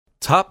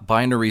Top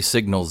Binary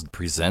Signals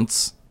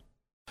presents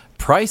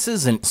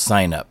Prices and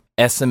Signup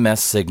SMS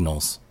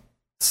Signals.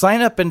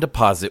 Sign up and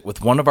deposit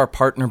with one of our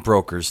partner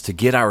brokers to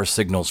get our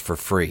signals for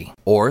free,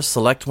 or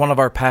select one of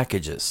our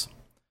packages.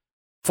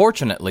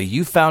 Fortunately,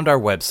 you found our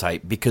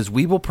website because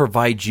we will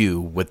provide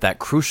you with that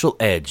crucial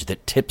edge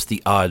that tips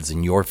the odds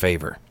in your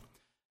favor.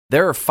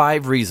 There are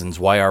 5 reasons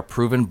why our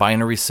proven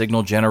binary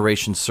signal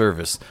generation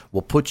service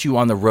will put you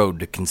on the road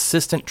to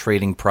consistent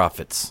trading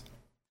profits.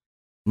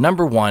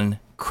 Number 1,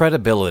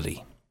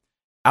 credibility.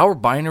 Our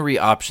binary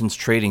options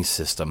trading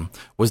system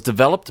was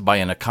developed by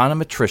an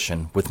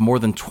econometrician with more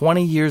than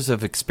 20 years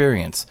of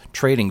experience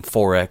trading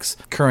Forex,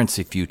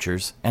 currency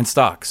futures, and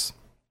stocks.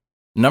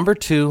 Number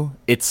 2,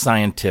 it's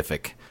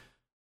scientific.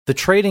 The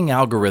trading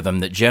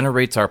algorithm that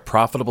generates our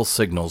profitable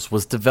signals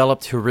was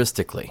developed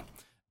heuristically,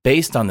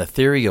 based on the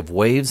theory of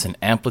waves and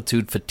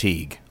amplitude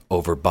fatigue,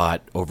 overbought,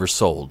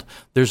 oversold.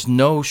 There's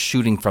no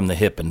shooting from the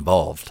hip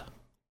involved.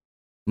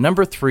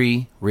 Number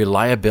 3,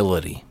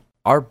 reliability.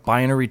 Our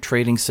binary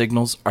trading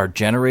signals are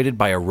generated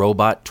by a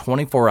robot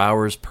 24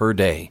 hours per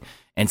day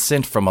and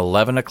sent from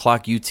 11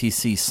 o'clock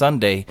UTC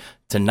Sunday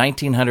to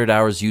 1900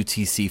 hours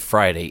UTC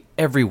Friday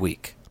every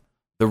week.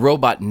 The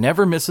robot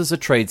never misses a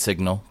trade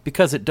signal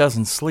because it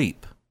doesn't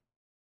sleep.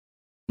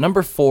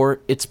 Number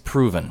 4, it's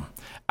proven.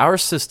 Our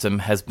system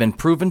has been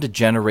proven to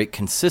generate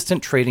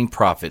consistent trading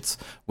profits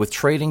with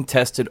trading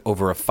tested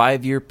over a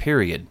 5-year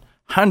period,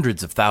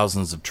 hundreds of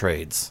thousands of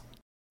trades.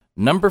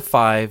 Number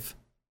 5,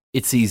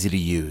 it's easy to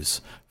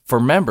use. For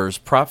members,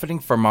 profiting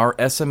from our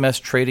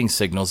SMS trading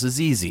signals is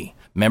easy.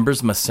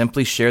 Members must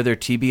simply share their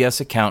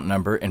TBS account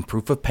number and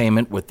proof of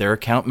payment with their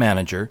account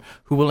manager,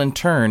 who will in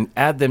turn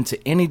add them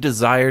to any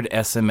desired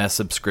SMS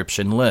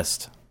subscription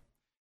list.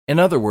 In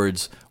other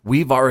words,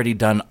 we've already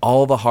done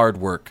all the hard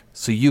work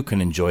so you can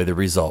enjoy the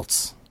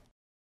results.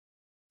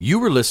 You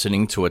were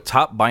listening to a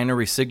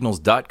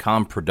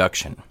TopBinarySignals.com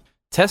production.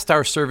 Test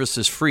our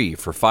services free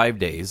for 5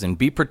 days and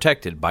be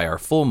protected by our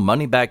full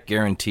money-back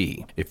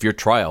guarantee if your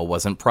trial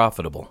wasn't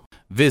profitable.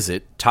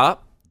 Visit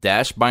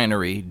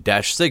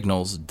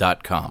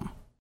top-binary-signals.com.